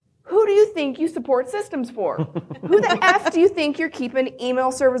you think you support systems for? Who the F do you think you're keeping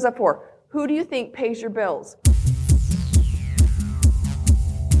email servers up for? Who do you think pays your bills?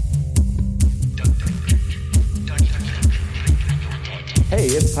 Hey,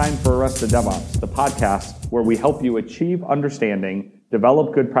 it's time for Arrested DevOps, the podcast where we help you achieve understanding,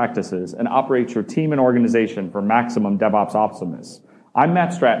 develop good practices, and operate your team and organization for maximum DevOps awesomeness. I'm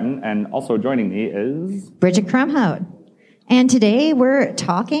Matt Stratton, and also joining me is... Bridget Krumhout. And today we're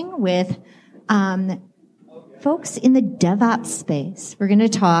talking with folks in the DevOps space. We're going to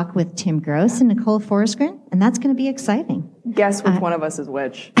talk with Tim Gross and Nicole Forsgren, and that's going to be exciting. Guess which one of us is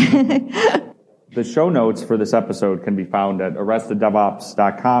which. The show notes for this episode can be found at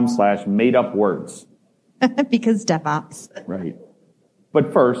arresteddevops.com/madeupwords. Because DevOps. Right.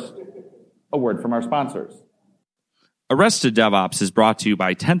 But first, a word from our sponsors. Arrested DevOps is brought to you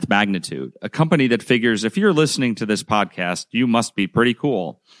by 10th Magnitude, a company that figures if you're listening to this podcast, you must be pretty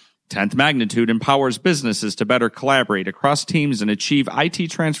cool. 10th Magnitude empowers businesses to better collaborate across teams and achieve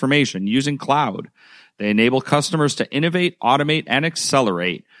IT transformation using cloud. They enable customers to innovate, automate, and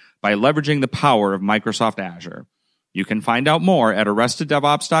accelerate by leveraging the power of Microsoft Azure. You can find out more at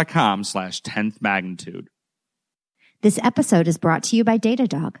arresteddevops.com/10th Magnitude. This episode is brought to you by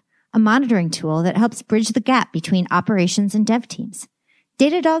Datadog, a monitoring tool that helps bridge the gap between operations and dev teams.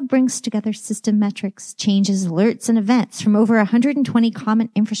 Datadog brings together system metrics, changes, alerts, and events from over 120 common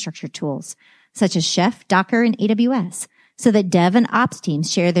infrastructure tools, such as Chef, Docker, and AWS, so that dev and ops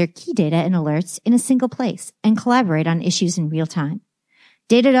teams share their key data and alerts in a single place and collaborate on issues in real time.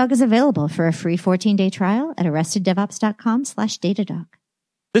 Datadog is available for a free 14-day trial at arresteddevops.com/Datadog.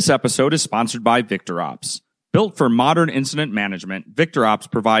 This episode is sponsored by VictorOps. Built for modern incident management,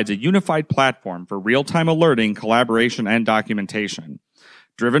 VictorOps provides a unified platform for real-time alerting, collaboration, and documentation.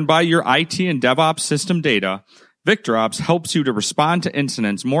 Driven by your IT and DevOps system data, VictorOps helps you to respond to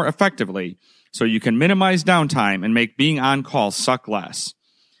incidents more effectively so you can minimize downtime and make being on call suck less.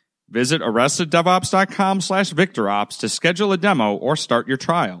 Visit arresteddevops.com/VictorOps to schedule a demo or start your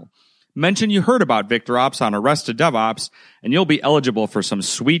trial. Mention you heard about VictorOps on Arrested DevOps, and you'll be eligible for some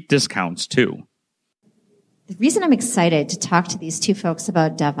sweet discounts too. The reason I'm excited to talk to these two folks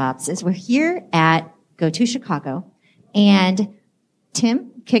about DevOps is we're here at GoTo Chicago, and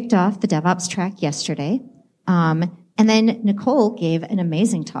Tim kicked off the DevOps track yesterday, and then Nicole gave an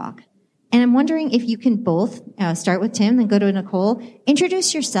amazing talk. And I'm wondering if you can both start with Tim, then go to Nicole,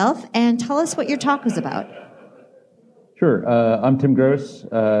 introduce yourself, and tell us what your talk was about. Sure. I'm Tim Gross.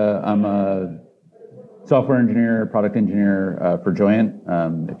 I'm a software engineer, product engineer for Joyent.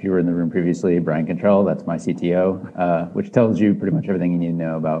 If you were in the room previously, Brian Cantrell, that's my CTO, which tells you pretty much everything you need to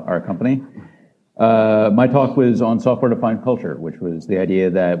know about our company. My talk was on software-defined culture, which was the idea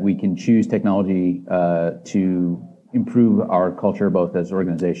that we can choose technology to improve our culture, both as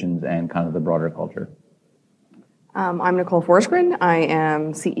organizations and kind of the broader culture. I'm Nicole Forsgren. I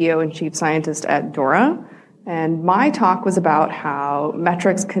am CEO and Chief Scientist at Dora. And my talk was about how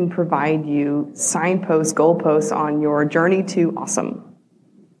metrics can provide you signposts, goalposts on your journey to awesome.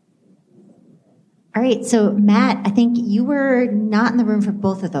 All right, so Matt, I think you were not in the room for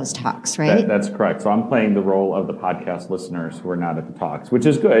both of those talks, right? That's correct. So I'm playing the role of the podcast listeners who are not at the talks, which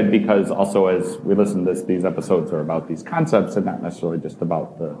is good because also as we listen to this, these episodes are about these concepts and not necessarily just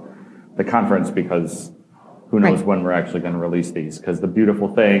about the conference, because who knows when we're actually going to release these. Because the beautiful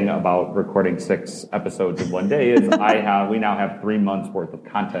thing about recording 6 episodes in one day is we now have 3 months worth of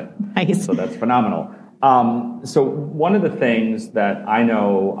content. Nice. So that's phenomenal. So one of the things that I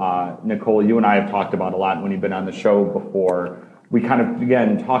know, Nicole, you and I have talked about a lot when you've been on the show before, we kind of,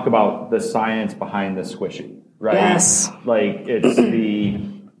 again, talk about the science behind the squishy, right? Yes. Like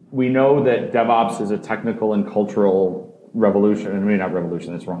we know that DevOps is a technical and cultural revolution, and maybe not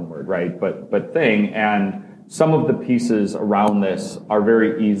revolution, that's the wrong word, right? But thing, and some of the pieces around this are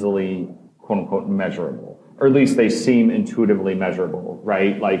very easily, quote unquote, measurable. Or at least they seem intuitively measurable,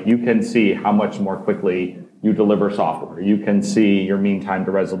 right? Like you can see how much more quickly you deliver software. You can see your mean time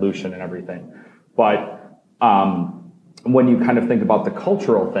to resolution and everything. But when you kind of think about the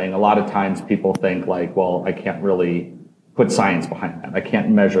cultural thing, a lot of times people think like, well, I can't really put science behind that. I can't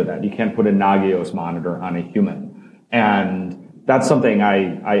measure that. You can't put a Nagios monitor on a human. And that's something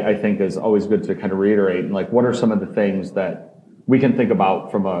I think is always good to kind of reiterate. Like, what are some of the things that we can think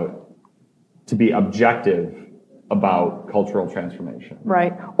about to be objective about cultural transformation?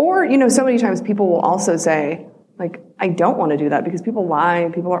 Right. Or, so many times people will also say, like, I don't want to do that because people lie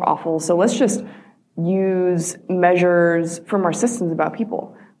and people are awful. So let's just use measures from our systems about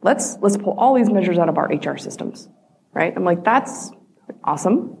people. Let's pull all these measures out of our HR systems, right? I'm like, that's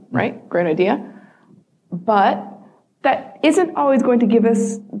awesome, right? Great idea. But that isn't always going to give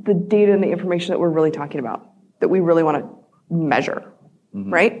us the data and the information that we're really talking about, that we really want to measure,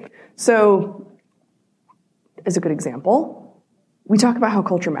 right? So, as a good example, we talk about how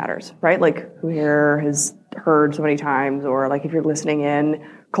culture matters, right? Like, who here has heard so many times, or like if you're listening in,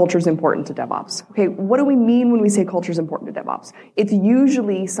 culture is important to DevOps. Okay, what do we mean when we say culture is important to DevOps? It's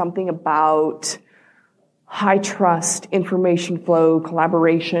usually something about high trust, information flow,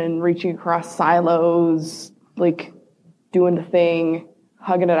 collaboration, reaching across silos, like doing the thing,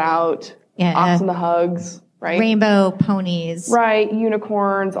 hugging it out, ops and the hugs, right? Rainbow ponies. Right,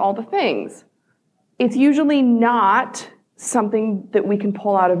 unicorns, all the things. It's usually not something that we can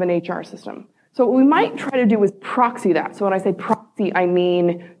pull out of an HR system. So what we might try to do is proxy that. So when I say proxy, I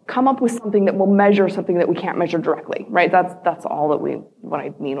mean come up with something that will measure something that we can't measure directly, right? That's all what I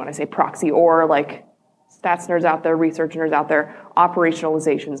mean when I say proxy, or like stats nerds out there, research nerds out there,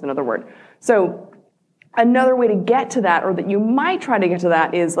 operationalization is another word. So another way to get to that, or that you might try to get to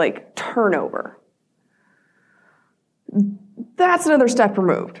that, is like turnover. That's another step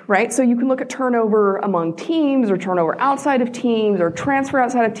removed, right? So you can look at turnover among teams, or turnover outside of teams, or transfer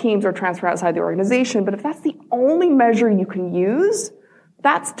outside of teams, or transfer outside the organization. But if that's the only measure you can use,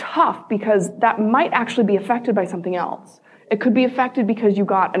 that's tough, because that might actually be affected by something else. It could be affected because you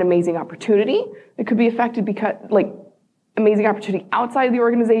got an amazing opportunity. It could be affected because, like, amazing opportunity outside of the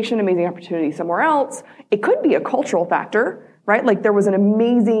organization, amazing opportunity somewhere else. It could be a cultural factor, right? Like there was an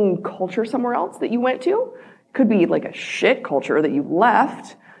amazing culture somewhere else that you went to. It could be like a shit culture that you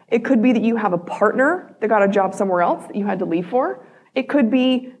left. It could be that you have a partner that got a job somewhere else that you had to leave for. It could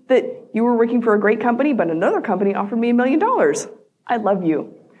be that you were working for a great company, but another company offered me $1 million. I love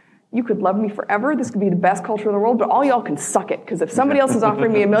you. You could love me forever. This could be the best culture in the world, but all y'all can suck it, because if somebody else is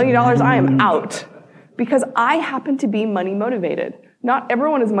offering me $1 million, I am out. Because I happen to be money motivated. Not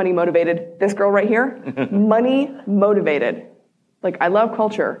everyone is money motivated. This girl right here, money motivated. Like, I love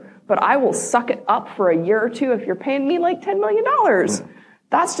culture, but I will suck it up for a year or two if you're paying me like $10 million.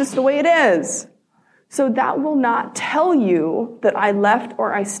 That's just the way it is. So that will not tell you that I left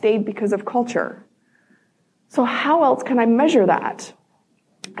or I stayed because of culture. So how else can I measure that?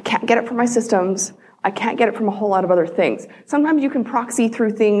 I can't get it from my systems. I can't get it from a whole lot of other things. Sometimes you can proxy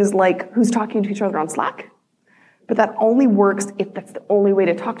through things like who's talking to each other on Slack, but that only works if that's the only way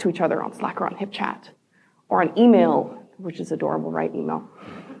to talk to each other on Slack or on HipChat or on email, which is adorable, right? Email.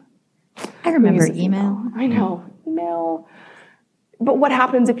 I remember email. I know, email. But what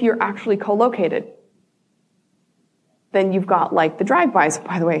happens if you're actually co-located? Then you've got like the drive-bys.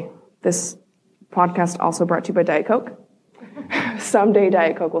 By the way, this podcast also brought to you by Diet Coke. Someday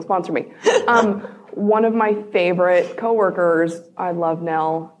Diet Coke will sponsor me. One of my favorite coworkers, I love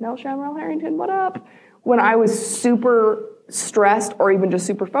Nell Shamrell Harrington, what up? When I was super stressed or even just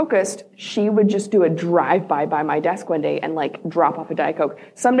super focused, she would just do a drive-by by my desk one day and like drop off a Diet Coke.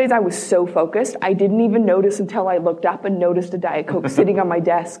 Some days I was so focused, I didn't even notice until I looked up and noticed a Diet Coke sitting on my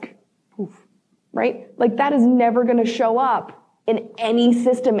desk. Oof. Right? Like that is never going to show up in any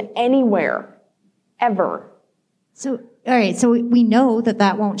system anywhere, ever. So, all right, so we know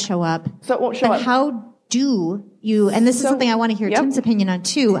that won't show up. So it won't show up. How do you, and this is something I want to hear Tim's opinion on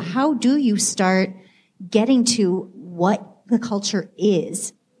too, how do you start getting to what the culture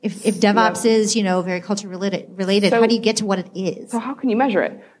is? If DevOps is, very culture related, so, how do you get to what it is? So how can you measure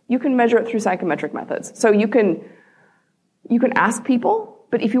it? You can measure it through psychometric methods. So you can ask people,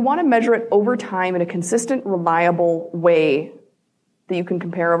 but if you want to measure it over time in a consistent, reliable way that you can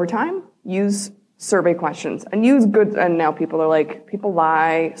compare over time, use survey questions and use good, and now people are like, people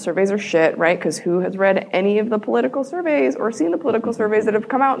lie, surveys are shit, right? Because who has read any of the political surveys or seen the political surveys that have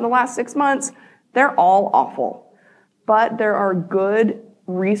come out in the last 6 months? They're all awful. But there are good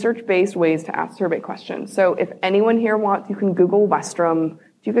research-based ways to ask survey questions. So if anyone here wants, you can Google Westrum.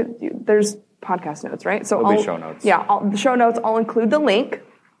 There's podcast notes, right? So there'll be show notes. Yeah, the show notes, I'll include the link.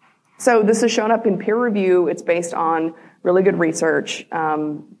 So this has shown up in peer review. It's based on really good research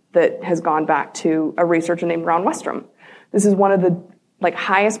that has gone back to a researcher named Ron Westrum. This is one of the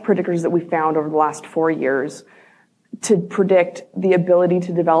highest predictors that we found over the last 4 years to predict the ability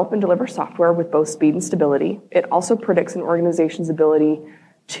to develop and deliver software with both speed and stability. It also predicts an organization's ability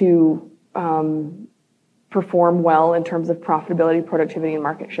to perform well in terms of profitability, productivity, and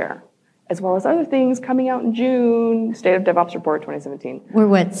market share, as well as other things coming out in June, State of DevOps Report 2017.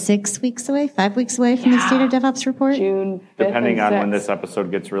 We're 6 weeks away, 5 weeks away from the State of DevOps Report? June 5th Depending and 6th. on when this episode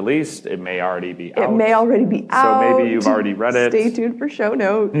gets released, it may already be out. It may already be out. So maybe you've already read it. Stay tuned for show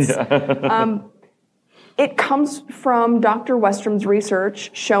notes. It comes from Dr. Westrum's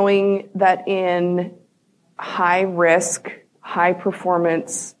research showing that in high-risk,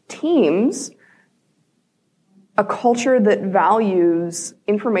 high-performance teams, a culture that values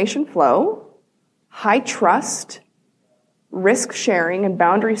information flow, high trust, risk sharing, and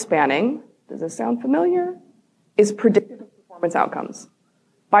boundary spanning, does this sound familiar? Is predictive of performance outcomes.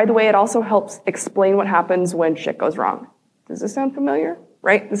 By the way, it also helps explain what happens when shit goes wrong. Does this sound familiar?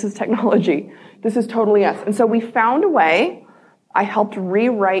 Right? This is technology. This is totally us. And so we found a way. I helped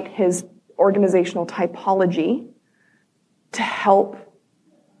rewrite his organizational typology to help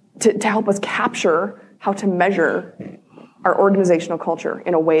us capture how to measure our organizational culture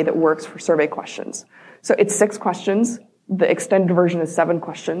in a way that works for survey questions. So it's 6 questions. The extended version is 7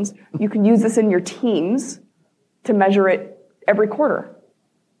 questions. You can use this in your teams to measure it every quarter.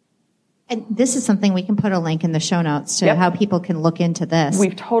 And this is something we can put a link in the show notes to how people can look into this.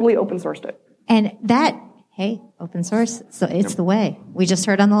 We've totally open sourced it. And that, hey, open source, so it's the way. We just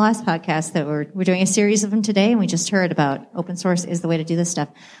heard on the last podcast that we're doing a series of them today, and we just heard about open source is the way to do this stuff.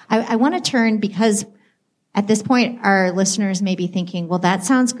 I want to turn, because at this point, our listeners may be thinking, well, that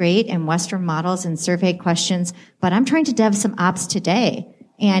sounds great and Western models and survey questions, but I'm trying to dev some ops today.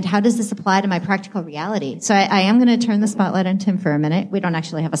 And how does this apply to my practical reality? So I am going to turn the spotlight on Tim for a minute. We don't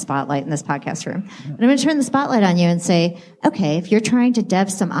actually have a spotlight in this podcast room. But I'm going to turn the spotlight on you and say, okay, if you're trying to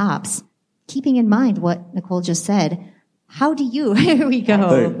dev some ops, keeping in mind what Nicole just said, how do you, here we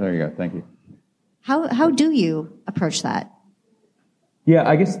go. There you go. Thank you. How do you approach that? Yeah,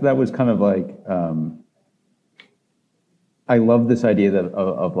 I guess that was kind of like, I love this idea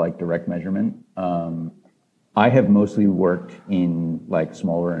of like direct measurement. I have mostly worked in like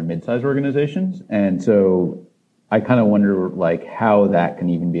smaller and mid-sized organizations. And so I kind of wonder like how that can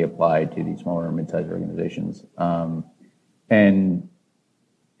even be applied to these smaller and mid-sized organizations. And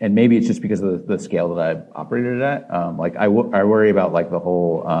maybe it's just because of the scale that I've operated at. Like I worry about like the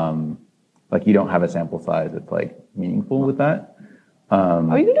whole, like you don't have a sample size that's like meaningful with that. You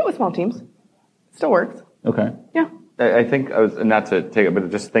can do it with small teams. It still works. Okay. Yeah. I think and not to take it, but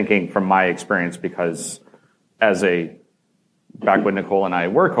just thinking from my experience, because back when Nicole and I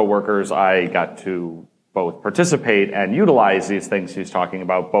were coworkers, I got to both participate and utilize these things he's talking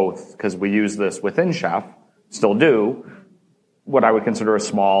about, both because we use this within Chef, still do, what I would consider a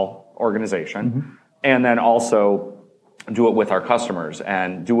small organization, and then also do it with our customers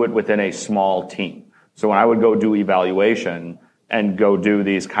and do it within a small team. So when I would go do evaluation and go do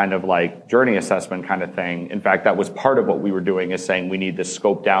these kind of like journey assessment kind of thing, in fact, that was part of what we were doing, is saying we need to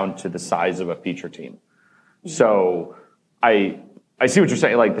scope down to the size of a feature team. So I see what you're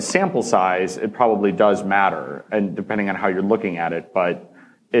saying. Like the sample size, it probably does matter, and depending on how you're looking at it. But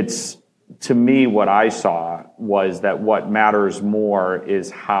it's, to me, what I saw was that what matters more is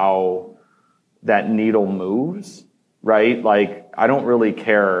how that needle moves, right? Like I don't really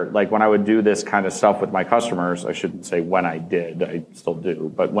care. Like when I would do this kind of stuff with my customers, I shouldn't say when I did, I still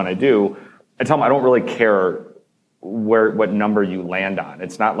do, but when I do, I tell them I don't really care what number you land on.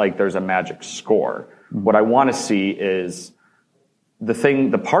 It's not like there's a magic score. What I want to see is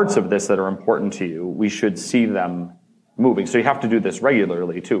the parts of this that are important to you, we should see them moving. So you have to do this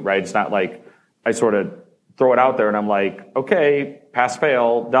regularly too, right? It's not like I sort of throw it out there and I'm like, okay, pass,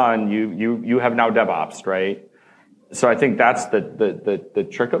 fail, done. You have now DevOps, right? So I think that's the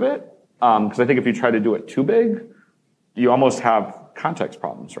trick of it. Because I think if you try to do it too big, you almost have context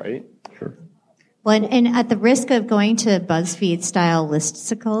problems, right? Sure. Well, and at the risk of going to BuzzFeed style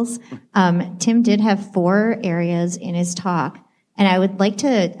listicles, Tim did have 4 areas in his talk, and I would like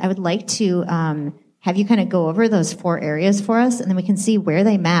to have you kind of go over those 4 areas for us, and then we can see where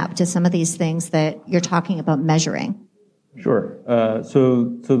they map to some of these things that you're talking about measuring. Sure.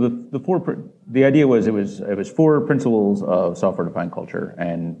 So the idea was it was 4 principles of software defined culture,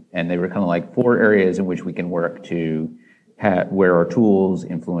 and they were kind of like 4 areas in which we can work to where our tools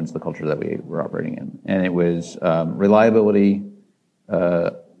influence the culture that we were operating in. And it was reliability,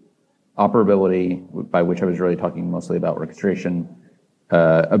 operability, by which I was really talking mostly about orchestration,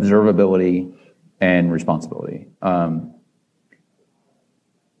 observability, and responsibility. From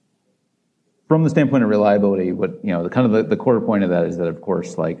the standpoint of reliability, the core point of that is that, of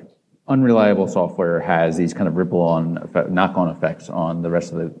course, like unreliable software has these kind of knock-on effects on the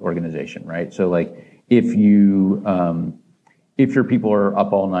rest of the organization, right? So like if your people are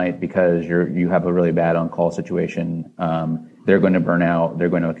up all night because you have a really bad on-call situation, they're going to burn out. They're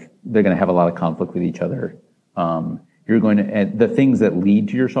going to have a lot of conflict with each other. The things that lead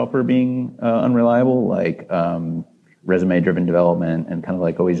to your software being unreliable, like resume-driven development and kind of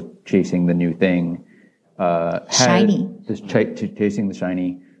like always chasing the new thing, chasing the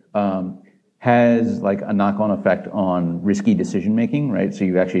shiny, has like a knock-on effect on risky decision-making, right? So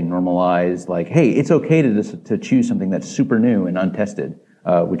you actually normalize like, hey, it's okay to choose something that's super new and untested.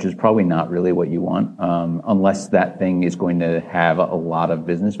 which is probably not really what you want, unless that thing is going to have a lot of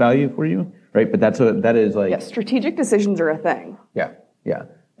business value for you, right? But that is like... Yeah, strategic decisions are a thing. Yeah.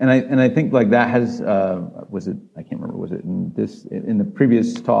 And I think like that has, was it in the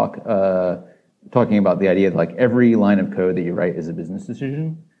previous talk, talking about the idea of like every line of code that you write is a business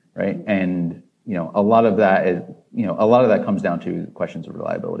decision, right? And, a lot of that comes down to questions of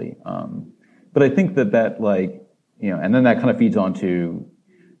reliability. But I think that like, and then that kind of feeds on to,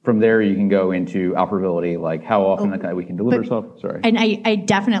 from there you can go into operability, like how often we can deliver stuff. Sorry. And I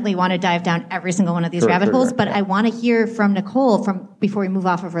definitely want to dive down every single one of these rabbit holes, but I want to hear from Nicole before we move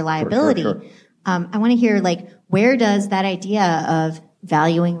off of reliability. Sure. I want to hear like, where does that idea of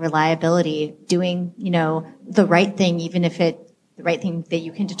valuing reliability, doing, the right thing, even if the right thing that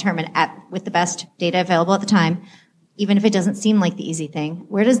you can determine with the best data available at the time, even if it doesn't seem like the easy thing,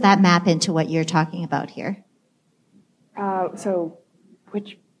 where does that map into what you're talking about here? So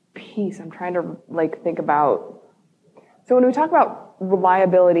which piece I'm trying to think about. So when we talk about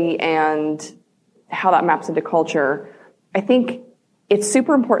reliability and how that maps into culture, I think it's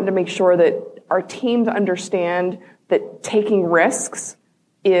super important to make sure that our teams understand that taking risks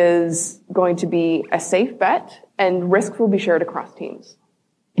is going to be a safe bet and risks will be shared across teams.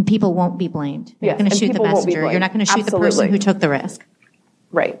 And people won't be blamed. You're going to shoot the messenger. You're not going to shoot the person who took the risk.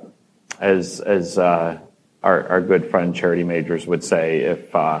 Right. As our good friend Charity Majors would say,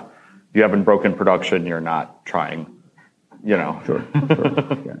 if you haven't broken production, you're not trying, Sure.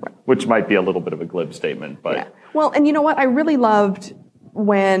 Yeah. Which might be a little bit of a glib statement, but. Yeah. Well, and you know what? I really loved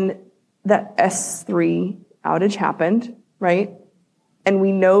when that S3 outage happened, right? And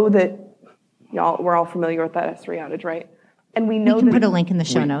we know that, we're all familiar with that S3 outage, right? And we know we can put a link in the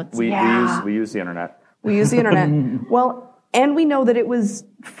show notes. We use the internet. We use the internet. Well, and we know that it was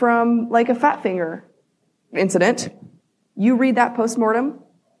from like a fat finger incident. You read that postmortem,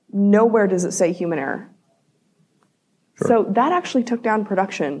 nowhere does it say human error. Sure. So that actually took down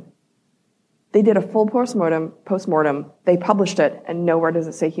production. They did a full postmortem, they published it, and nowhere does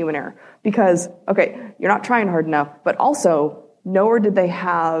it say human error. Because, okay, you're not trying hard enough, but also nowhere did they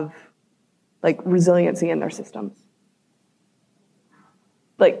have resiliency in their systems.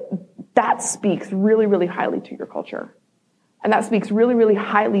 That speaks really, really highly to your culture. And that speaks really, really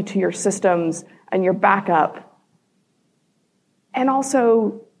highly to your systems and your backup. And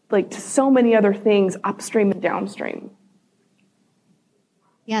also, to so many other things upstream and downstream.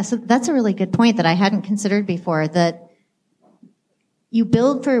 Yeah, so that's a really good point that I hadn't considered before, that when you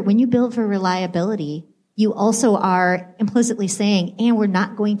build for reliability, you also are implicitly saying, and we're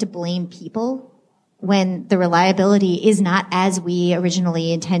not going to blame people when the reliability is not as we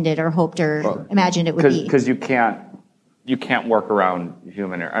originally intended or hoped or imagined it would be. Because you can't work around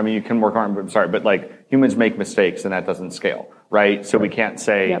human error. I mean, you can work around, but humans make mistakes and that doesn't scale, right? So we can't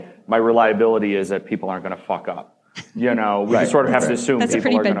say my reliability is that people aren't going to fuck up. We sort of have to assume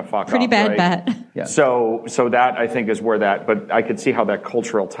people are going to fuck up. Pretty bad bet. Yeah. So that I think is where but I could see how that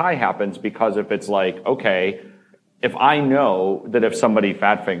cultural tie happens, because if it's okay, if I know that if somebody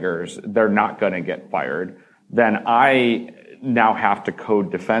fat fingers, they're not going to get fired, then I now have to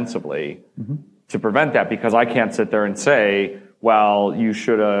code defensively to prevent that, because I can't sit there and say, well, you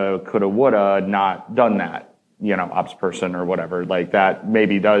shoulda, coulda, woulda not done that, ops person or whatever. That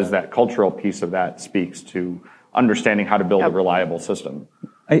maybe does, that cultural piece of that speaks to understanding how to build a reliable system.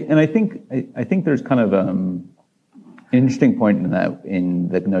 I think there's kind of an interesting point in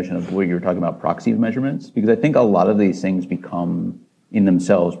the notion of what you were talking about, proxy measurements, because I think a lot of these things become in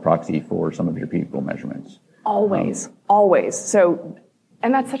themselves proxy for some of your people measurements. Always. So,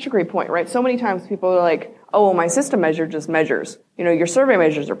 and that's such a great point, right? So many times people are like, oh, well, my system measure just measures. Your survey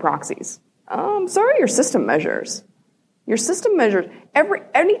measures are proxies. Sorry, your system measures. Your system measures.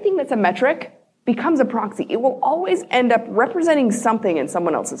 Anything that's a metric becomes a proxy. It will always end up representing something in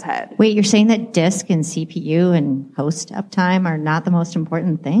someone else's head. Wait, you're saying that disk and CPU and host uptime are not the most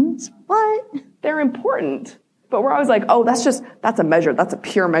important things? What? They're important. But we're always like, oh, that's a measure. That's a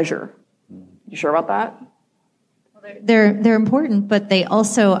pure measure. You sure about that? They're important, but they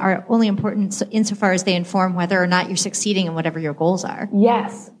also are only important insofar as they inform whether or not you're succeeding in whatever your goals are.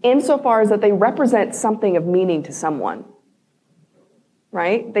 Yes, insofar as that they represent something of meaning to someone.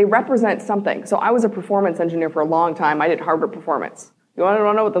 Right? They represent something. So I was a performance engineer for a long time. I did Harvard performance. You want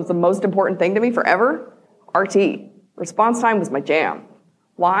to know what was the most important thing to me forever? RT. Response time was my jam.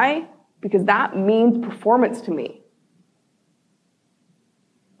 Why? Because that means performance to me.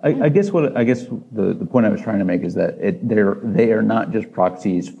 I guess the point I was trying to make is that they are not just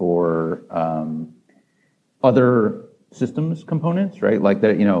proxies for other systems components, right? Like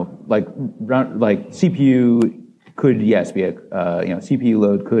CPU could, yes, be a, CPU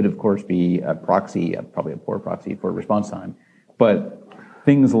load could, of course, be a proxy, probably a poor proxy for response time. But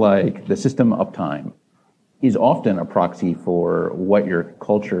things like the system uptime is often a proxy for what your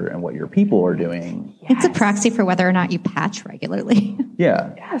culture and what your people are doing. It's a proxy for whether or not you patch regularly.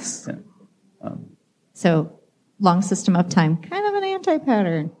 Yeah. Yes. Yeah. So long system uptime, kind of an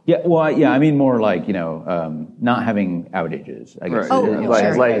anti-pattern. Yeah, well, I mean more like, not having outages, I guess.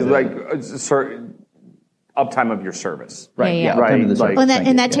 Right. Oh, sure. Uptime of your service. Right, Yeah. uptime of the service. Well,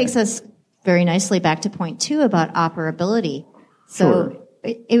 and that Yeah. takes us very nicely back to point 2 about operability. So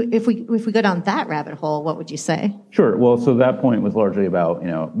if we go down that rabbit hole, what would you say? Sure. Well, so that point was largely about,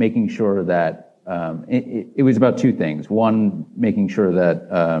 making sure that it was about 2 things. One, making sure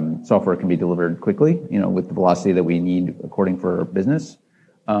that software can be delivered quickly, with the velocity that we need according for our business,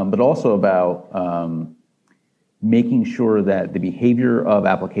 but also about making sure that the behavior of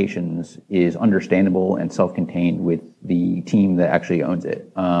applications is understandable and self-contained with the team that actually owns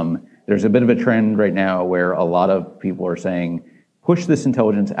it. There's a bit of a trend right now where a lot of people are saying, push this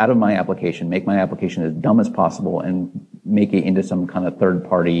intelligence out of my application, make my application as dumb as possible, and make it into some kind of third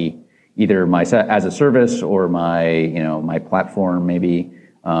party, either my as a service or my platform maybe.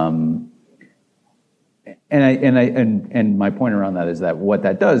 And my point around that is that what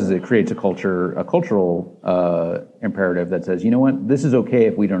that does is it creates a cultural imperative that says, you know what, this is okay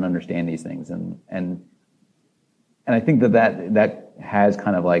if we don't understand these things, and I think that has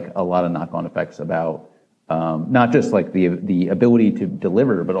kind of like a lot of knock-on effects about not just like the ability to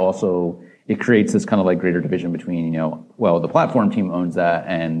deliver, but also it creates this kind of like greater division between, the platform team owns that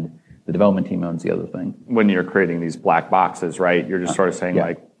and the development team owns the other thing. When you're creating these black boxes, right, you're just sort of saying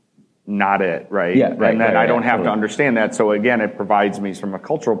not it, right? Yeah, right. And then I don't have totally. to understand that. So again, it provides me from a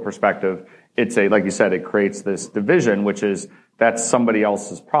cultural perspective, it's like you said, it creates this division, which is that's somebody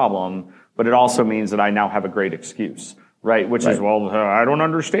else's problem, but it also means that I now have a great excuse. Right, which is, I don't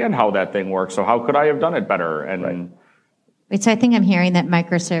understand how that thing works, so how could I have done it better? And Wait, so I think I'm hearing that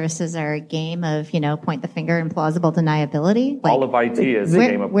microservices are a game of, point the finger and plausible deniability. All of IT is a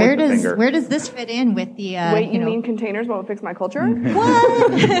game of point the finger. Where does this fit in with the? Wait, you mean containers won't fix my culture?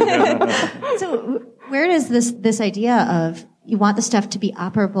 What? So where does this idea of you want the stuff to be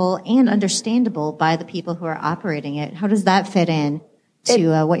operable and understandable by the people who are operating it? How does that fit in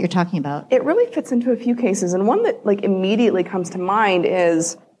to what you're talking about? It really fits into a few cases, and one that like immediately comes to mind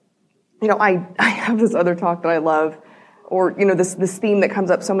is, I have this other talk that I love, or this theme that comes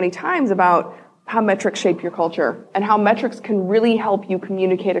up so many times about how metrics shape your culture and how metrics can really help you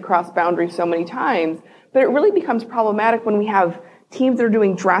communicate across boundaries so many times. But it really becomes problematic when we have teams that are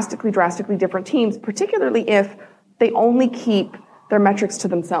doing drastically different teams, particularly if they only keep their metrics to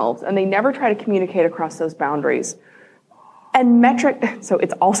themselves and they never try to communicate across those boundaries. And so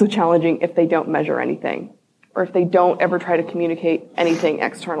it's also challenging if they don't measure anything or if they don't ever try to communicate anything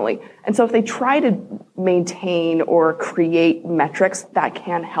externally. And so if they try to maintain or create metrics, that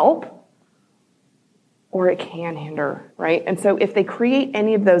can help or it can hinder, right? And so if they create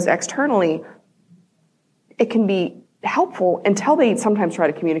any of those externally, it can be helpful until they sometimes try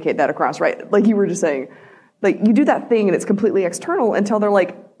to communicate that across, right? Like you were just saying, like you do that thing and it's completely external until they're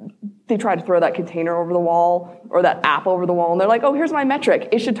like, they try to throw that container over the wall or that app over the wall and they're like, oh, here's my metric.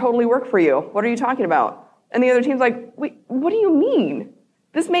 It should totally work for you. What are you talking about? And the other team's like, wait, what do you mean?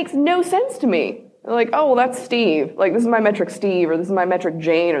 This makes no sense to me. They're like, oh, well, that's Steve. Like, this is my metric Steve, or this is my metric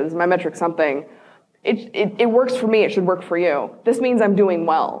Jane, or this is my metric something. It works for me. It should work for you. This means I'm doing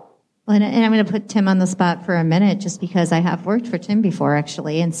well. Well, and I'm going to put Tim on the spot for a minute just because I have worked for Tim before,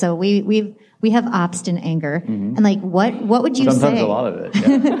 actually. And so we have ops in anger. Mm-hmm. And like, what would you Sometimes say? a lot of it,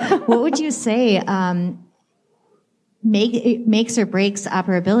 yeah. What would you say it makes or breaks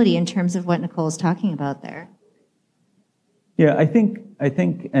operability in terms of what Nicole's talking about there? Yeah, I think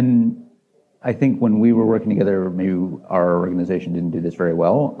when we were working together, maybe our organization didn't do this very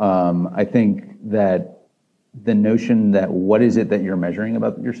well. I think that the notion that what is it that you're measuring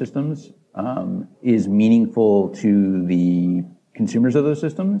about your systems is meaningful to the consumers of those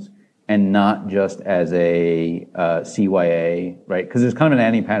systems and not just as a CYA, right? Because there's kind of an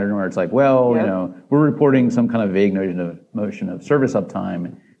anti-pattern where it's like, well, we're reporting some kind of vague notion of service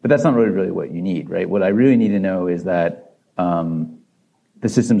uptime, but that's not really what you need, right? What I really need to know is that the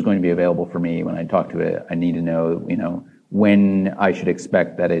system's going to be available for me when I talk to it. I need to know, when I should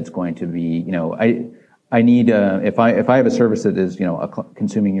expect that it's going to be, I need, if I have a service that is,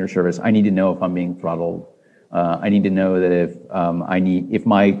 consuming your service, I need to know if I'm being throttled. I need to know that if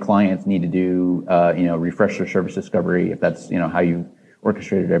my clients need to do, refresh their service discovery, if that's, how you've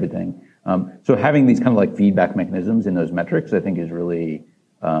orchestrated everything. So having these kind of like feedback mechanisms in those metrics, I think is really,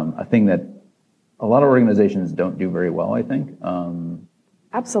 a thing that a lot of organizations don't do very well, I think.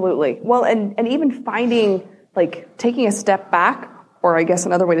 Absolutely. Well, and even finding, like, taking a step back, or I guess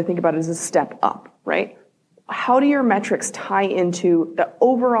another way to think about it is a step up, right? How do your metrics tie into the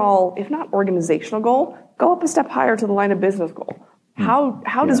overall, if not organizational goal, go up a step higher to the line of business goal?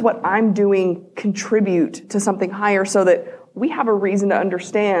 How does what I'm doing contribute to something higher so that we have a reason to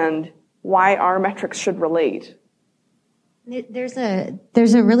understand why our metrics should relate? There's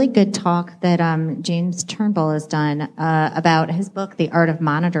a really good talk that James Turnbull has done about his book, The Art of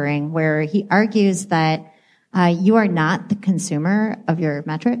Monitoring, where he argues that you are not the consumer of your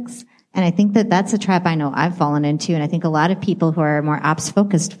metrics. And I think that that's a trap I know I've fallen into, and I think a lot of people who are more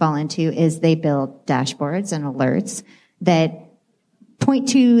ops-focused fall into, is they build dashboards and alerts that point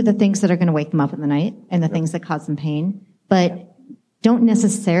to the things that are going to wake them up in the night and the things that cause them pain, but don't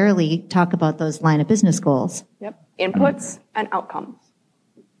necessarily talk about those line of business goals. Yep. Inputs and outcomes.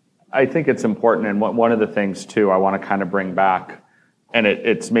 I think it's important, and one of the things, too, I want to kind of bring back, and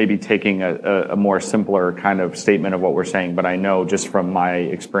it's maybe taking a more simpler kind of statement of what we're saying, but I know just from my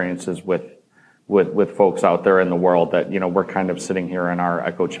experiences with folks out there in the world that, we're kind of sitting here in our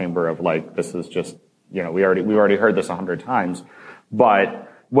echo chamber of like, this is just, we already heard this 100 times. But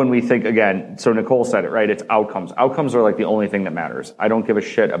when we think, again, so Nicole said it, right? It's outcomes. Outcomes are like the only thing that matters. I don't give a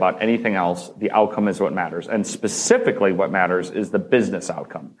shit about anything else. The outcome is what matters. And specifically what matters is the business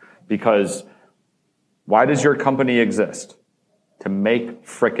outcome. Because why does your company exist? To make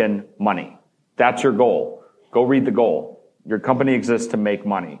frickin' money. That's your goal. Go read the goal. Your company exists to make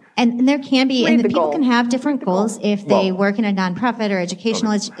money. And there can be, and people can have different goals if they work in a nonprofit or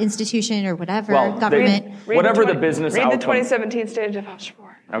educational institution or whatever, government. Whatever the business outcome. Read the 2017 State of DevOps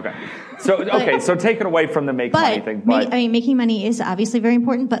report. Okay. So take it away from the make money thing. But making money is obviously very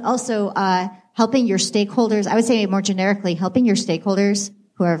important, but also helping your stakeholders, I would say more generically, helping your stakeholders,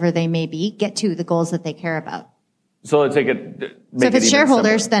 whoever they may be, get to the goals that they care about. So let's take it. So if it's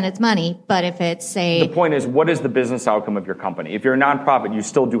shareholders, then it's money. But if it's, say... The point is, what is the business outcome of your company? If you're a nonprofit, you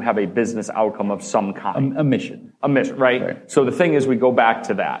still do have a business outcome of some kind. A mission. A mission, right? So the thing is, we go back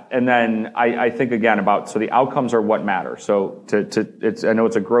to that. And then I think again about, so the outcomes are what matter. So I know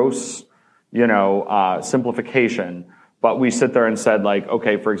it's a gross, simplification, but we sit there and said like,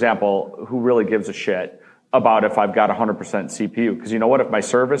 okay, for example, who really gives a shit about if I've got 100% CPU? Because you know what? If my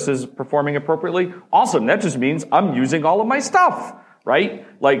service is performing appropriately, awesome. That just means I'm using all of my stuff, right?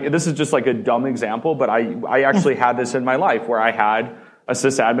 Like, this is just like a dumb example, but I actually had this in my life where I had a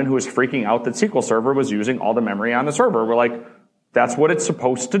sysadmin who was freaking out that SQL Server was using all the memory on the server. We're like, that's what it's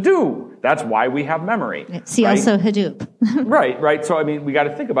supposed to do. That's why we have memory. See, right? Also Hadoop. Right. So, I mean, we got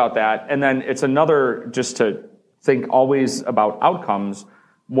to think about that. And then it's another, just to think always about outcomes.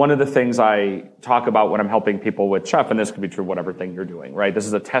 One of the things I talk about when I'm helping people with Chef, and this could be true whatever thing you're doing, right? This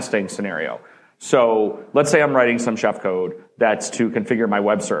is a testing scenario. So let's say I'm writing some Chef code that's to configure my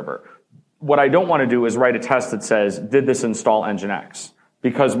web server. What I don't want to do is write a test that says, did this install Nginx?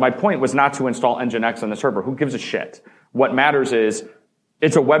 Because my point was not to install Nginx on the server. Who gives a shit? What matters is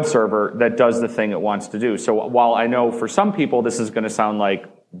it's a web server that does the thing it wants to do. So while I know for some people this is going to sound like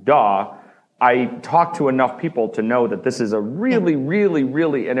duh, I talk to enough people to know that this is a really, really,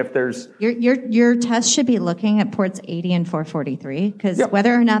 really, and if there's... Your test should be looking at ports 80 and 443, because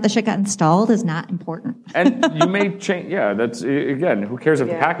whether or not the shit got installed is not important. And you may change, that's, again, who cares if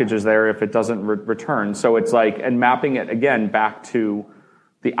the package is there if it doesn't return? So it's like, and mapping it, again, back to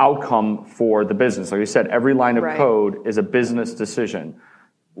the outcome for the business. Like I said, every line of code is a business decision.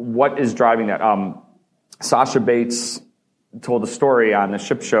 What is driving that? Sasha Bates told a story on the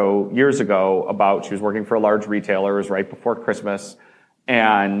Ship Show years ago about she was working for a large retailer. It was right before Christmas,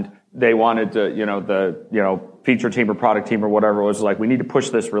 and they wanted to, the feature team or product team or whatever was like, we need to push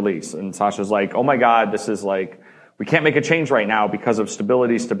this release. And Sasha's like, oh my God, this is like, we can't make a change right now because of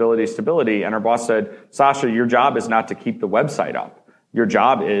stability. And her boss said, Sasha, your job is not to keep the website up. Your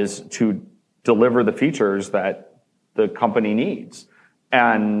job is to deliver the features that the company needs.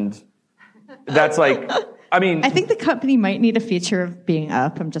 And that's like, I mean, I think the company might need a feature of being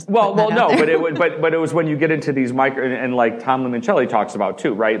up. I'm just no, but it was when you get into these micro and like Tom Limoncelli talks about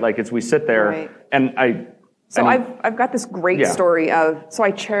too, right? Like it's we sit there and I've got this great story of, so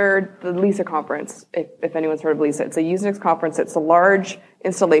I chaired the Lisa conference, if anyone's heard of Lisa. It's a Usenix conference. It's a large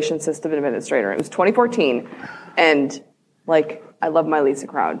installation system administrator. It was 2014. And like, I love my Lisa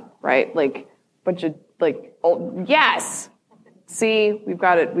crowd, right? Like bunch of like, see, we've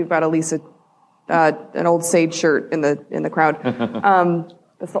got a Lisa, an old Sage shirt in the crowd.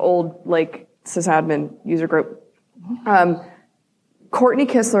 That's the old like sysadmin user group. Courtney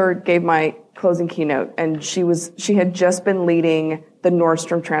Kistler gave my closing keynote, and she had just been leading the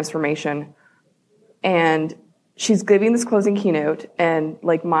Nordstrom transformation. And she's giving this closing keynote, and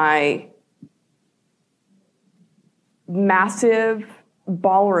like my massive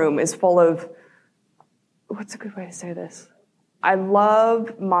ballroom is full of, what's a good way to say this? I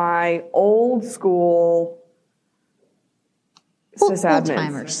love my old school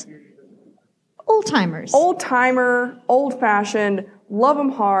sysadmins. Old-timers. Old-timer, old-fashioned, love them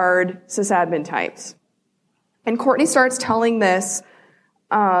hard sysadmin types. And Courtney starts telling this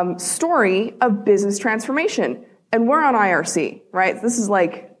story of business transformation. And we're on IRC, right? This is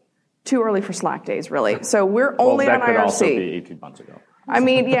like too early for Slack days, really. So we're only on IRC. That could also be 18 months ago. I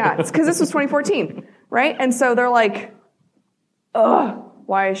mean, yeah, it's because this was 2014, right? And so they're like, ugh,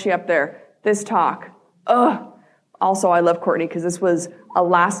 why is she up there? This talk, ugh. Also, I love Courtney because this was a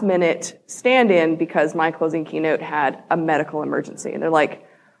last-minute stand-in because my closing keynote had a medical emergency. And they're like,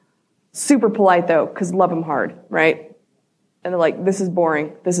 super polite, though, because love them hard, right? And they're like, this is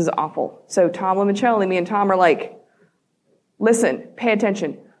boring. This is awful. So Tom Limoncelli, me and Tom are like, listen, pay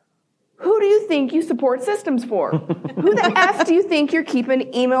attention. Who do you think you support systems for? Who the F do you think you're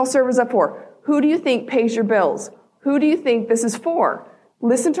keeping email servers up for? Who do you think pays your bills? Who do you think this is for?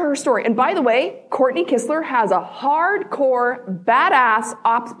 Listen to her story. And by the way, Courtney Kistler has a hardcore, badass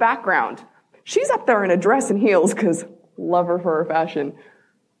ops background. She's up there in a dress and heels because love her for her fashion.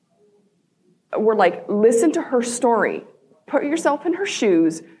 We're like, listen to her story. Put yourself in her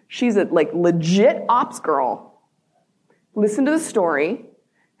shoes. She's a like legit ops girl. Listen to the story.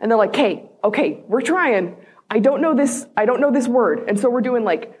 And they're like, hey, okay, we're trying. I don't know this word. And so we're doing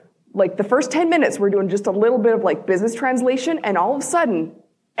like the first 10 minutes, we're doing just a little bit of like business translation. And all of a sudden,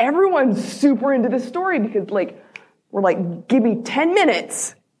 everyone's super into this story because like, we're like, give me 10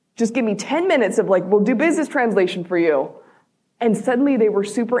 minutes. Just give me 10 minutes of like, we'll do business translation for you. And suddenly they were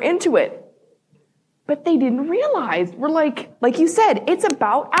super into it. But they didn't realize, we're like you said, it's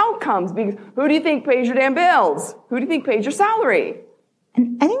about outcomes. Because who do you think pays your damn bills? Who do you think pays your salary?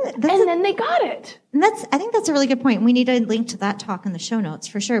 And I think then they got it. And I think that's a really good point. We need to link to that talk in the show notes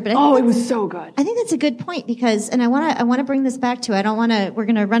for sure. But it was so good. I think that's a good point because, and I want to bring this back to, we're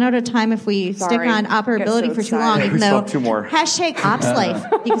going to run out of time if we stick on operability for too long, even though two more.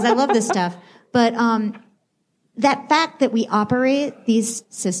 #OpsLife, because I love this stuff. But, that fact that we operate these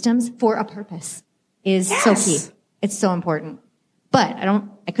systems for a purpose is so key. It's so important. But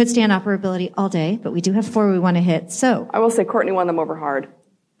I could stand operability all day, but we do have 4 we want to hit. So I will say Courtney won them over hard.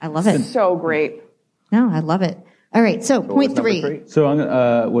 I love it. So great. No, I love it. All right. So point 3.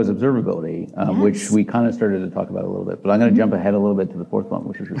 So was observability, which we kind of started to talk about a little bit, but I'm going to jump ahead a little bit to the 4th one,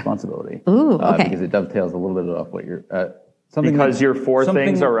 which is responsibility. Ooh, okay. Because it dovetails a little bit off what you're, because your 4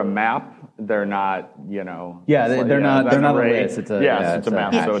 things are a map. They're not, they're not a list. It's a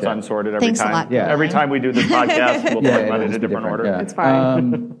map, so it's unsorted every Thanks time. A lot. Yeah. Every time we do this podcast, we'll talk about it in a different order. Yeah. It's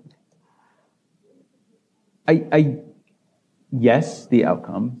fine. Yes, the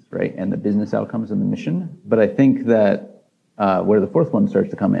outcomes, right, and the business outcomes and the mission, but I think that where the 4th one starts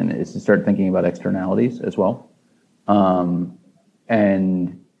to come in is to start thinking about externalities as well.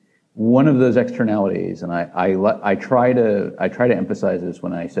 And one of those externalities, and I try to emphasize this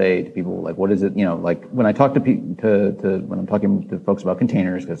when I say to people, like, what is it, like when I talk when I'm talking to folks about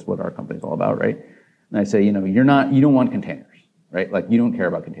containers, because that's what our company's all about, right? And I say, you don't want containers, right? Like, you don't care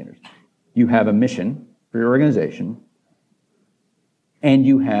about containers. You have a mission for your organization, and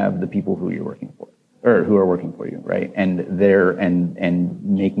you have the people who you're working for, or who are working for you, right? And and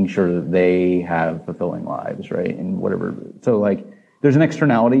making sure that they have fulfilling lives, right? And whatever. So like, there's an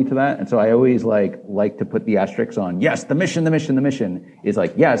externality to that. And so I always like to put the asterisks on, yes, the mission is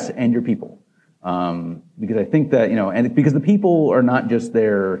like, yes, and your people. Because I think that, and because the people are not just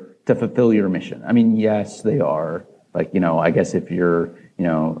there to fulfill your mission. I mean, yes, they are. Like, I guess if you're,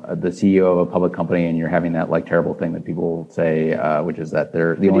 the CEO of a public company and you're having that like terrible thing that people say, which is that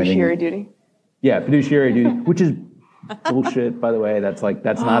they're the only thing. Fiduciary duty. Yeah, fiduciary duty, which is bullshit, by the way. That's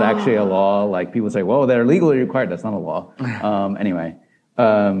not actually a law. Like, people say, well, they're legally required. That's not a law. Anyway,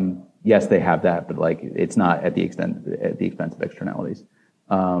 yes, they have that, but like, it's not at the expense of externalities.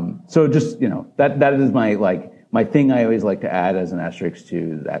 So just, that is my thing I always like to add as an asterisk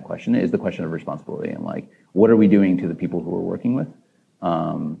to that question is the question of responsibility and like, what are we doing to the people who we're working with?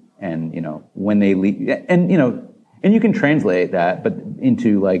 And when they leave, and you can translate that, but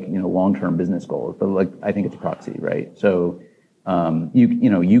into like, long-term business goals, but like, I think it's a proxy, right? So,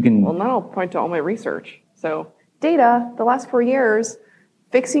 you can. Well, now I'll point to all my research. So data, the last 4 years,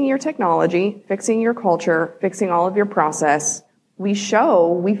 fixing your technology, fixing your culture, fixing all of your process. We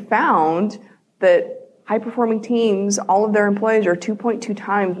found that high-performing teams, all of their employees are 2.2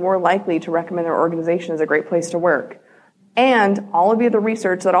 times more likely to recommend their organization as a great place to work. And all of the other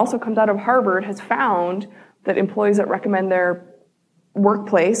research that also comes out of Harvard has found that employees that recommend their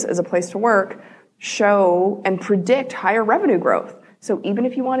workplace as a place to work show and predict higher revenue growth. So even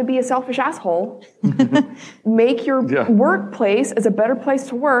if you want to be a selfish asshole, make your workplace as a better place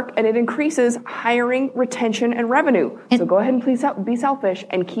to work, and it increases hiring, retention, and revenue. So go ahead and please be selfish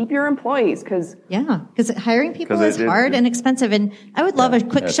and keep your employees, because hiring people is hard and expensive. And I would love a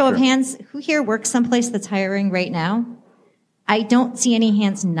quick show of hands. Who here works someplace that's hiring right now? I don't see any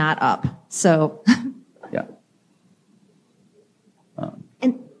hands not up. So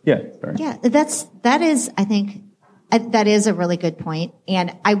that is, I think, that is a really good point,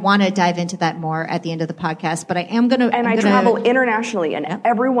 and I want to dive into that more at the end of the podcast. But I am going to. And I travel internationally, and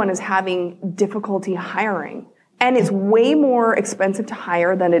everyone is having difficulty hiring, and it's way more expensive to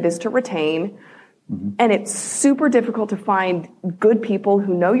hire than it is to retain, and it's super difficult to find good people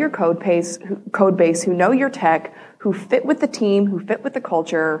who know your code base, who know your tech, who fit with the team, who fit with the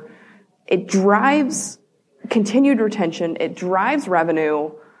culture. It drives continued retention. It drives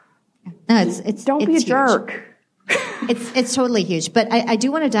revenue. No, don't be a jerk. It's totally huge, but I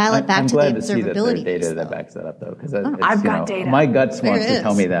do want to dial it back to the observability. I'm glad to see that there's data that backs that up, though, because I've got data. My guts wants to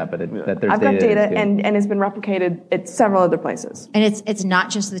tell me that, but that there's I've got data, and it's been replicated at several other places. And it's not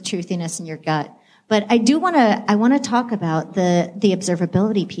just the truthiness in your gut, but I want to talk about the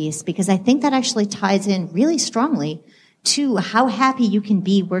observability piece, because I think that actually ties in really strongly to how happy you can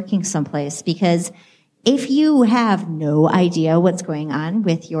be working someplace. Because if you have no idea what's going on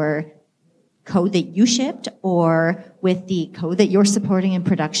with your code that you shipped or with the code that you're supporting in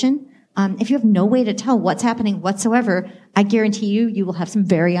production, if you have no way to tell what's happening whatsoever, I guarantee you will have some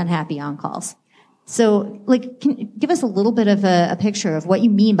very unhappy on-calls. So, can you give us a little bit of a picture of what you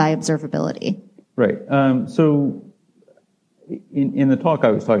mean by observability? Right. So in the talk,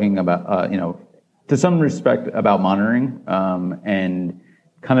 I was talking about, to some respect about monitoring, and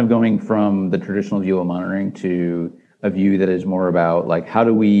kind of going from the traditional view of monitoring to a view that is more about how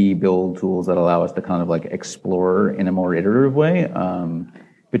do we build tools that allow us to kind of explore in a more iterative way,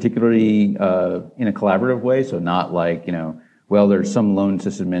 particularly in a collaborative way. So not there's some lone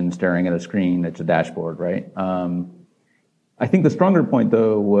sysadmin staring at a screen that's a dashboard, right? I think the stronger point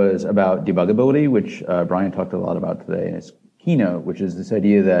though was about debuggability, which Brian talked a lot about today in his keynote, which is this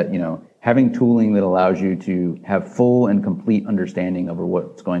idea that having tooling that allows you to have full and complete understanding over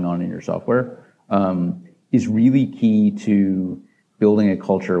what's going on in your software is really key to building a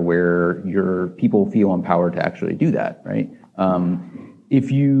culture where your people feel empowered to actually do that, right?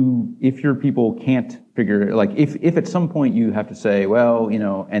 If your people can't figure, if at some point you have to say,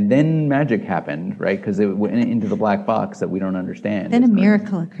 and then magic happened, right? Because it went into the black box that we don't understand. Then a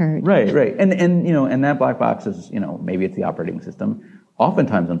miracle occurred. Right. And that black box is, maybe it's the operating system.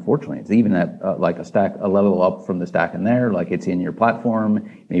 Oftentimes, unfortunately, it's even at a level up from the stack in there. It's in your platform,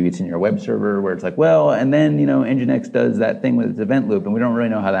 maybe it's in your web server, where it's and then Nginx does that thing with its event loop, and we don't really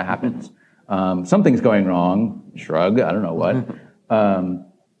know how that happens. Something's going wrong. Shrug. I don't know what.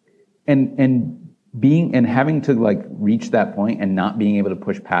 And having to reach that point and not being able to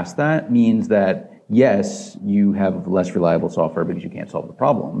push past that means that yes, you have less reliable software because you can't solve the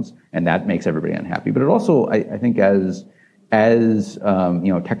problems, and that makes everybody unhappy. But it also, I think, as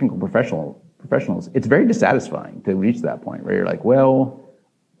technical professionals, it's very dissatisfying to reach that point where you're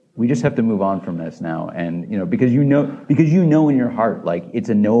we just have to move on from this now. And, because you know in your heart, it's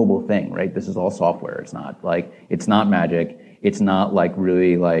a knowable thing, right? This is all software. It's not it's not magic. It's not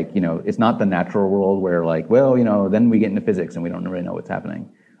really it's not the natural world where then we get into physics and we don't really know what's happening.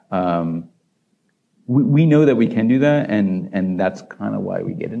 We know that we can do that, and that's kind of why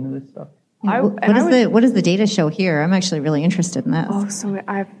we get into this stuff. What does the data show here? I'm actually really interested in this. Oh, so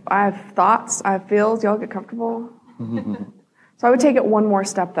I have thoughts, I have feels. Y'all get comfortable? So I would take it one more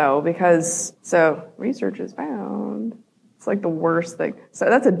step, though, because research has found it's the worst thing. So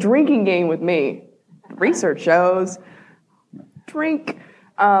that's a drinking game with me. Research shows drink.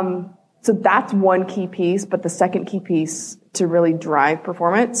 So that's one key piece, but the second key piece to really drive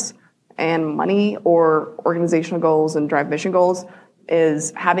performance and money or organizational goals and drive mission goals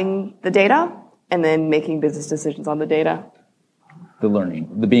is having the data and then making business decisions on the data.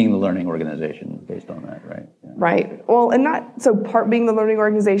 Being the learning organization based on that, right? Yeah. Right. Well, and part being the learning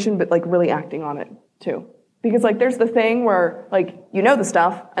organization, but really acting on it too. Because there's the thing where the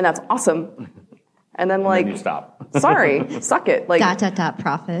stuff and that's awesome. And then you stop. Sorry, suck it.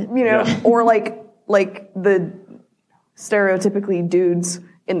 Profit. Or the stereotypically dudes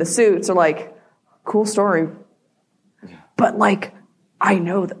in the suits are cool story. But I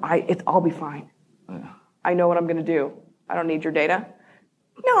know that I'll be fine. I know what I'm going to do. I don't need your data.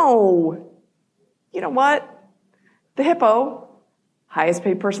 No. You know what? The hippo, highest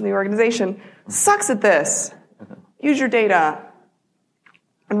paid person in the organization, sucks at this. Use your data.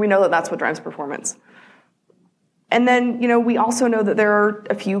 And we know that that's what drives performance. And then, we also know that there are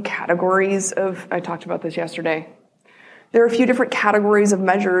a few categories I talked about this yesterday. There are a few different categories of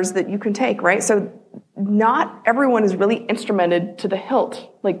measures that you can take, right? So not everyone is really instrumented to the hilt.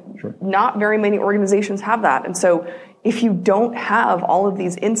 Not very many organizations have that. And so if you don't have all of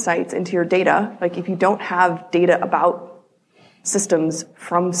these insights into your data, if you don't have data about systems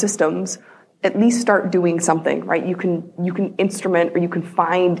from systems, at least start doing something, right? You can instrument or you can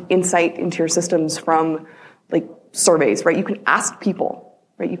find insight into your systems from surveys, right? You can ask people,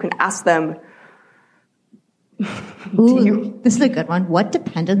 right? You can ask them. Ooh, this is a good one. What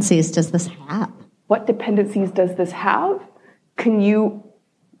dependencies does this have? What dependencies does this have? Can you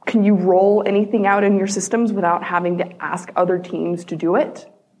roll anything out in your systems without having to ask other teams to do it?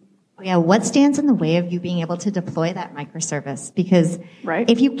 Yeah, what stands in the way of you being able to deploy that microservice? Because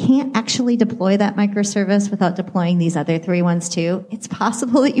if you can't actually deploy that microservice without deploying these other 3 ones too, it's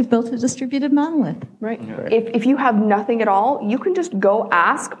possible that you've built a distributed monolith. Right. If you have nothing at all, you can just go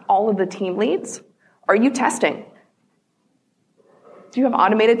ask all of the team leads, are you testing? Do you have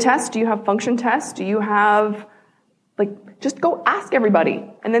automated tests? Do you have function tests? Do you have, just go ask everybody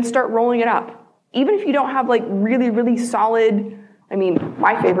and then start rolling it up. Even if you don't have really, really solid,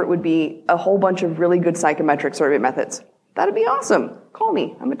 my favorite would be a whole bunch of really good psychometric survey methods. That'd be awesome. Call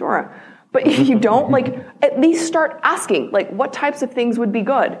me. I'm Adora. But if you don't, at least start asking, what types of things would be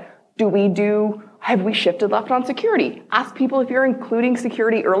good? Have we shifted left on security? Ask people if you're including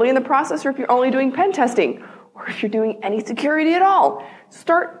security early in the process or if you're only doing pen testing or if you're doing any security at all.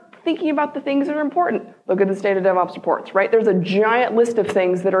 Start thinking about the things that are important. Look at the state of DevOps reports, right? There's a giant list of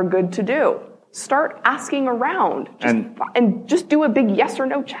things that are good to do. Start asking around and just do a big yes or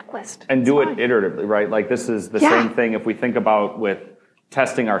no checklist. And do it iteratively, right? This is the same thing if we think about with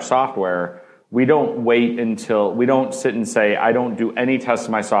testing our software. We don't sit and say, I don't do any tests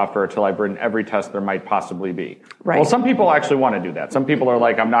of my software until I bring every test there might possibly be. Right. Well, some people actually want to do that. Some people are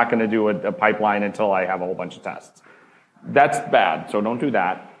like, I'm not going to do a pipeline until I have a whole bunch of tests. That's bad, so don't do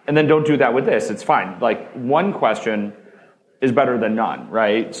that. And then don't do that with this. It's fine. One question is better than none,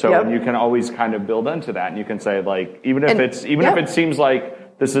 right? So you can always kind of build into that, and you can say, even if it seems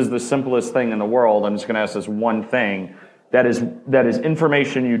like this is the simplest thing in the world, I'm just going to ask this one thing that is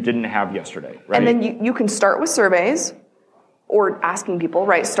information you didn't have yesterday, right? And then you can start with surveys or asking people,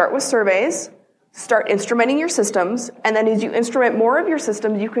 right? Start with surveys, start instrumenting your systems, and then as you instrument more of your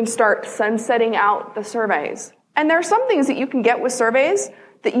systems, you can start sunsetting out the surveys. And there are some things that you can get with surveys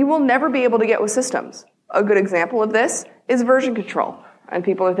that you will never be able to get with systems. A good example of this is version control. And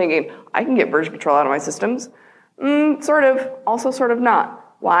people are thinking, I can get version control out of my systems. Sort of, also sort of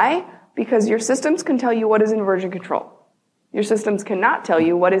not. Why? Because your systems can tell you what is in version control. Your systems cannot tell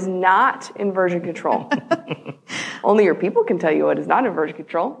you what is not in version control. Only your people can tell you what is not in version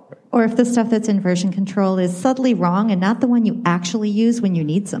control. Or if the stuff that's in version control is subtly wrong and not the one you actually use when you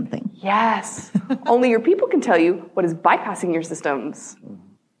need something. Yes. Only your people can tell you what is bypassing your systems.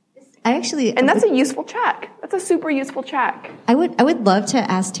 And that's a useful check. That's a super useful check. I would love to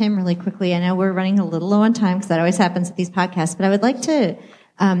ask Tim really quickly. I know we're running a little low on time because that always happens with these podcasts, but I would like to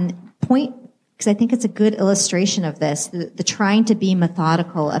point, because I think it's a good illustration of this, the trying to be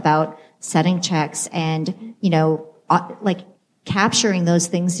methodical about setting checks and, capturing those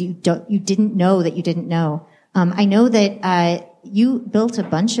things you didn't know that you didn't know. I know that you built a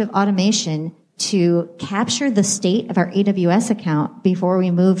bunch of automation to capture the state of our AWS account before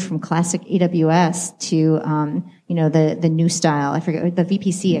we moved from classic AWS to, the new style. I forget the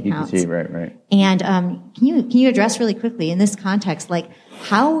VPC accounts. VPC, right. And can you address really quickly in this context,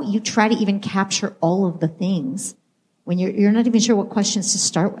 how you try to even capture all of the things when you're not even sure what questions to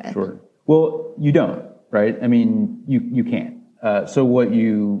start with? Sure. Well, you don't, right? You can't. So what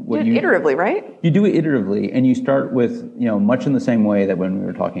you iteratively, right? You do it iteratively, and you start with much in the same way that when we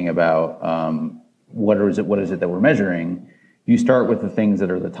were talking about what is it that we're measuring. You start with the things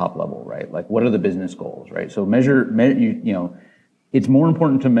that are the top level, right? What are the business goals, right? So it's more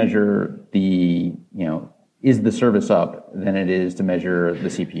important to measure is the service up than it is to measure the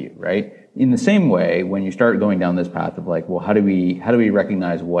CPU, right? In the same way, when you start going down this path of how do we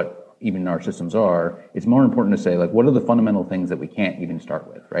recognize what even our systems are, it's more important to say, what are the fundamental things that we can't even start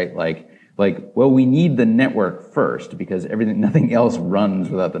with, right? We need the network first because nothing else runs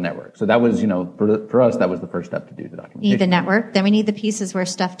without the network. So that was, for us, that was the first step to do the documentation. We need the network, then we need the pieces where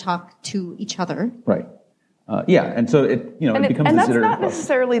stuff talk to each other. Right. And so it becomes this iterative process. And that's not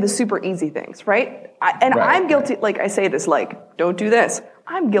necessarily the super easy things, right? I'm guilty, I say this, don't do this.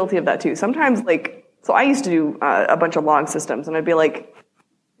 I'm guilty of that too. Sometimes, So I used to do a bunch of log systems, and I'd be like,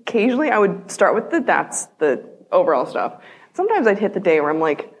 occasionally I would start with that's the overall stuff. Sometimes I'd hit the day where I'm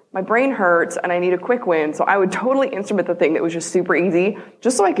like, my brain hurts and I need a quick win, so I would totally instrument the thing that was just super easy,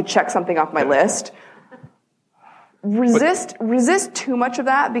 just so I could check something off my list. Resist too much of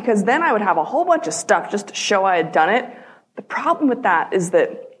that, because then I would have a whole bunch of stuff just to show I had done it. The problem with that is that,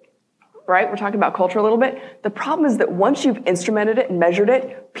 right, we're talking about culture a little bit. The problem is that once you've instrumented it and measured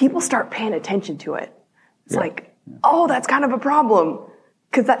it, people start paying attention to it. It's like, oh, that's kind of a problem,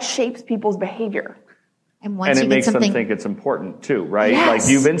 because that shapes people's behavior. And once And you it get makes something, them think it's important too, right? Yes.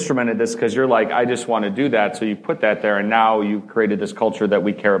 Like you've instrumented this because you're like, I just want to do that. So you put that there, and now you've created this culture that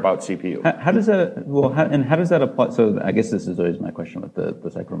we care about CPU. How does that, how does that apply? So I guess this is always my question with the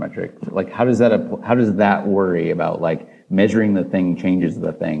psychrometric. Like, how does that worry about like measuring the thing changes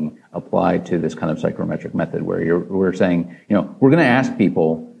the thing apply to this kind of psychrometric method where we're saying, we're going to ask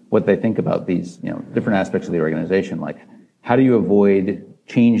people what they think about these, different aspects of the organization. Like, how do you avoid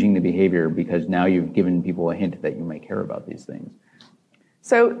changing the behavior because now you've given people a hint that you may care about these things?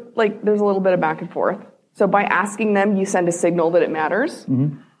 So, like, there's a little bit of back and forth. So by asking them, you send a signal that it matters.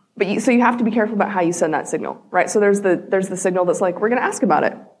 Mm-hmm. But so you have to be careful about how you send that signal, right? So there's the signal that's like, we're going to ask about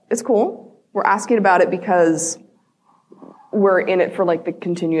it. It's cool. We're asking about it because we're in it for like the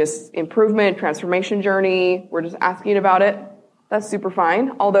continuous improvement, transformation journey. We're just asking about it. That's super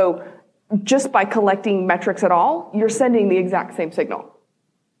fine. Although just by collecting metrics at all, you're sending the exact same signal.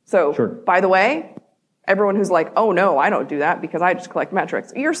 So, sure. By the way, everyone who's like, oh no, I don't do that because I just collect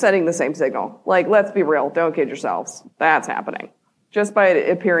metrics, you're sending the same signal. Like, let's be real, don't kid yourselves. That's happening. Just by it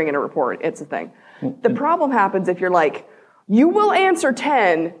appearing in a report, it's a thing. The problem happens if you're like, you will answer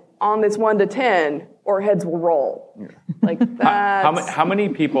 10 on this 1 to 10 or heads will roll. Like that's... How many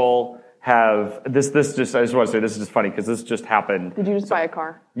people have this just, I just want to say this is just funny because this just happened. Did you just buy a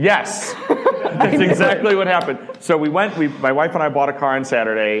car? Yes. That's exactly what happened. So my wife and I bought a car on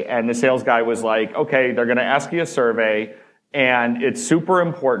Saturday, and the sales guy was like, okay, they're going to ask you a survey, and it's super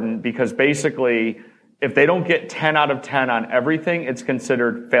important because basically if they don't get 10 out of 10 on everything, it's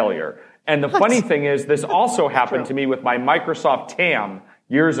considered failure. And the funny thing is, this also happened to me with my Microsoft TAM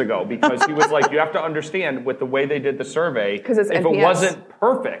years ago, because he was like, you have to understand with the way they did the survey, if NPS. it wasn't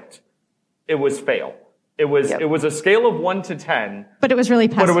perfect, it was fail. It was a scale of 1 to 10. but it was really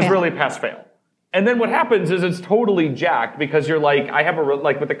pass fail. And then what happens is it's totally jacked because you're like, I have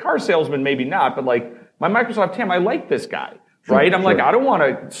like with the car salesman, maybe not, but like my Microsoft TAM, I like this guy, right? I'm like, I don't want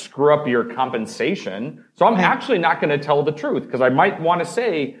to screw up your compensation. So I'm actually not going to tell the truth because I might want to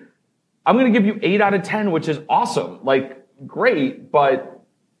say, I'm going to give you 8 out of 10, which is awesome. Like, great. But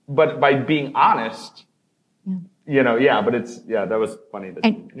by being honest, that was funny.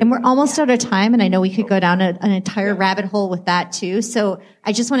 And we're almost out of time, and I know we could go down an entire rabbit hole with that too. So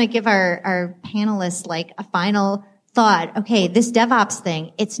I just want to give our panelists like a final thought. Okay, this DevOps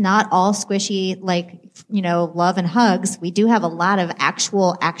thing, it's not all squishy, like, love and hugs. We do have a lot of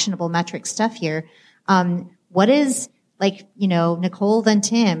actual actionable metric stuff here. What is Nicole, then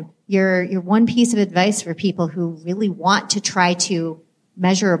Tim, your one piece of advice for people who really want to try to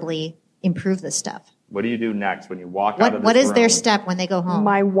measurably improve this stuff? What do you do next when you walk out of this room? What is their step when they go home?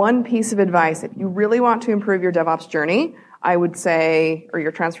 My one piece of advice, if you really want to improve your DevOps journey, I would say, or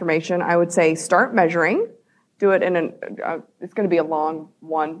your transformation, I would say start measuring. Do it in it's going to be a long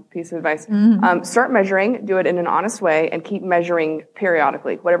one piece of advice. Mm-hmm. Start measuring, do it in an honest way, and keep measuring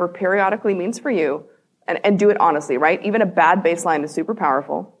periodically. Whatever periodically means for you, and do it honestly, right? Even a bad baseline is super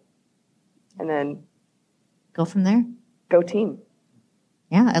powerful. And then go from there. Go team.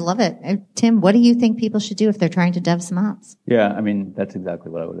 Yeah, I love it. Tim, what do you think people should do if they're trying to dev some ops? Yeah, I mean, that's exactly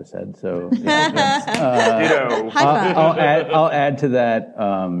what I would have said. So, I'll add to that.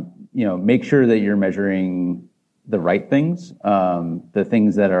 Make sure that you're measuring the right things, the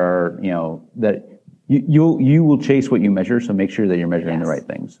things that are, that you will chase what you measure. So make sure that you're measuring the right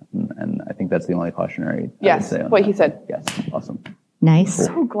things. And I think that's the only cautionary. Yes, what he said. Yes, awesome. Nice.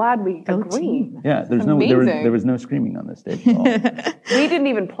 So glad we agree. Yeah, there was no screaming on this stage at all. We didn't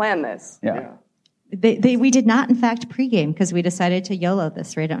even plan this. Yeah. We did not, in fact, pregame because we decided to YOLO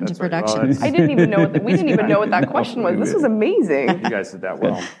this right out into production. Well, I didn't even know we didn't even know what that question was. This was amazing. You guys did that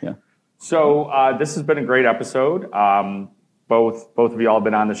well. Yeah. So this has been a great episode. Both of you all have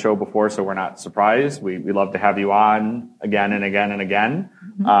been on the show before, so we're not surprised. We love to have you on again and again and again.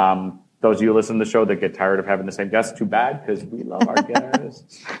 Mm-hmm. Those of you who listen to the show that get tired of having the same guests, too bad, because we love our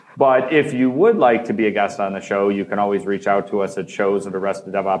guests. But if you would like to be a guest on the show, you can always reach out to us at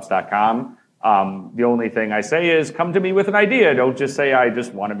shows@arresteddevops.com. The only thing I say is come to me with an idea. Don't just say, I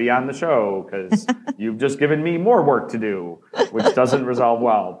just want to be on the show, because you've just given me more work to do, which doesn't resolve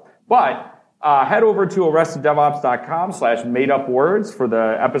well. But Head over to arresteddevops.com/madeupwords for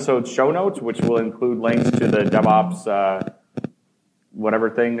the episode show notes, which will include links to the DevOps, whatever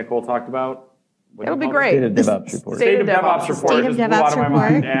thing Nicole talked about. It'll be great. State of DevOps report. State of DevOps report. State of Just blew DevOps out of my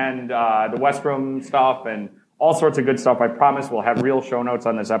report. mind. And the Westrum stuff and all sorts of good stuff. I promise we'll have real show notes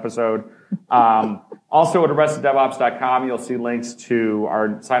on this episode. Also at arresteddevops.com, you'll see links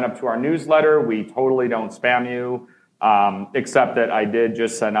to sign up to our newsletter. We totally don't spam you, except that I did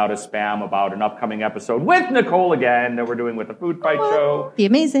just send out a spam about an upcoming episode with Nicole again that we're doing with the Food Fight Show. Be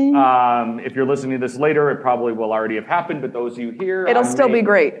amazing. If you're listening to this later, it probably will already have happened, but those of you here, It'll still be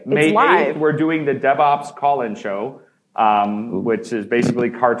great. It's May live. 8th, we're doing the DevOps call-in show, which is basically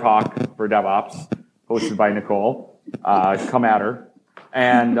car talk for DevOps, hosted by Nicole. Come at her.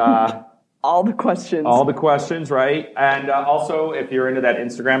 And All the questions. all the questions, right? And also, if you're into that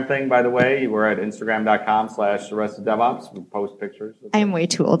Instagram thing, by the way, we're at instagram.com/arresteddevops. We post pictures. I am way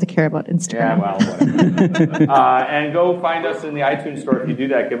too old to care about Yeah, Instagram. well, whatever. And go find us in the iTunes store. If you do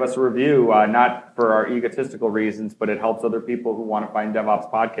that, give us a review, not for our egotistical reasons, but it helps other people who want to find DevOps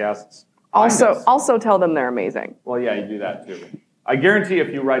podcasts. find us. Also tell them they're amazing. Well, yeah, you do that too. I guarantee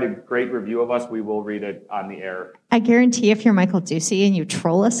if you write a great review of us, we will read it on the air. I guarantee if you're Michael Ducey and you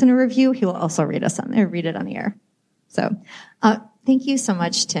troll us in a review, he will also read it on the air. So, thank you so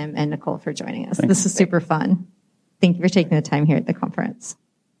much, Tim and Nicole, for joining us. This is super fun. Thank you for taking the time here at the conference.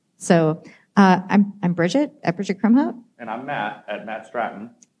 So, I'm Bridget at Bridget Krumhout. And I'm Matt at Matt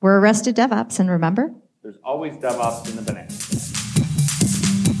Stratton. We're Arrested DevOps, and remember, There's always DevOps in the banana.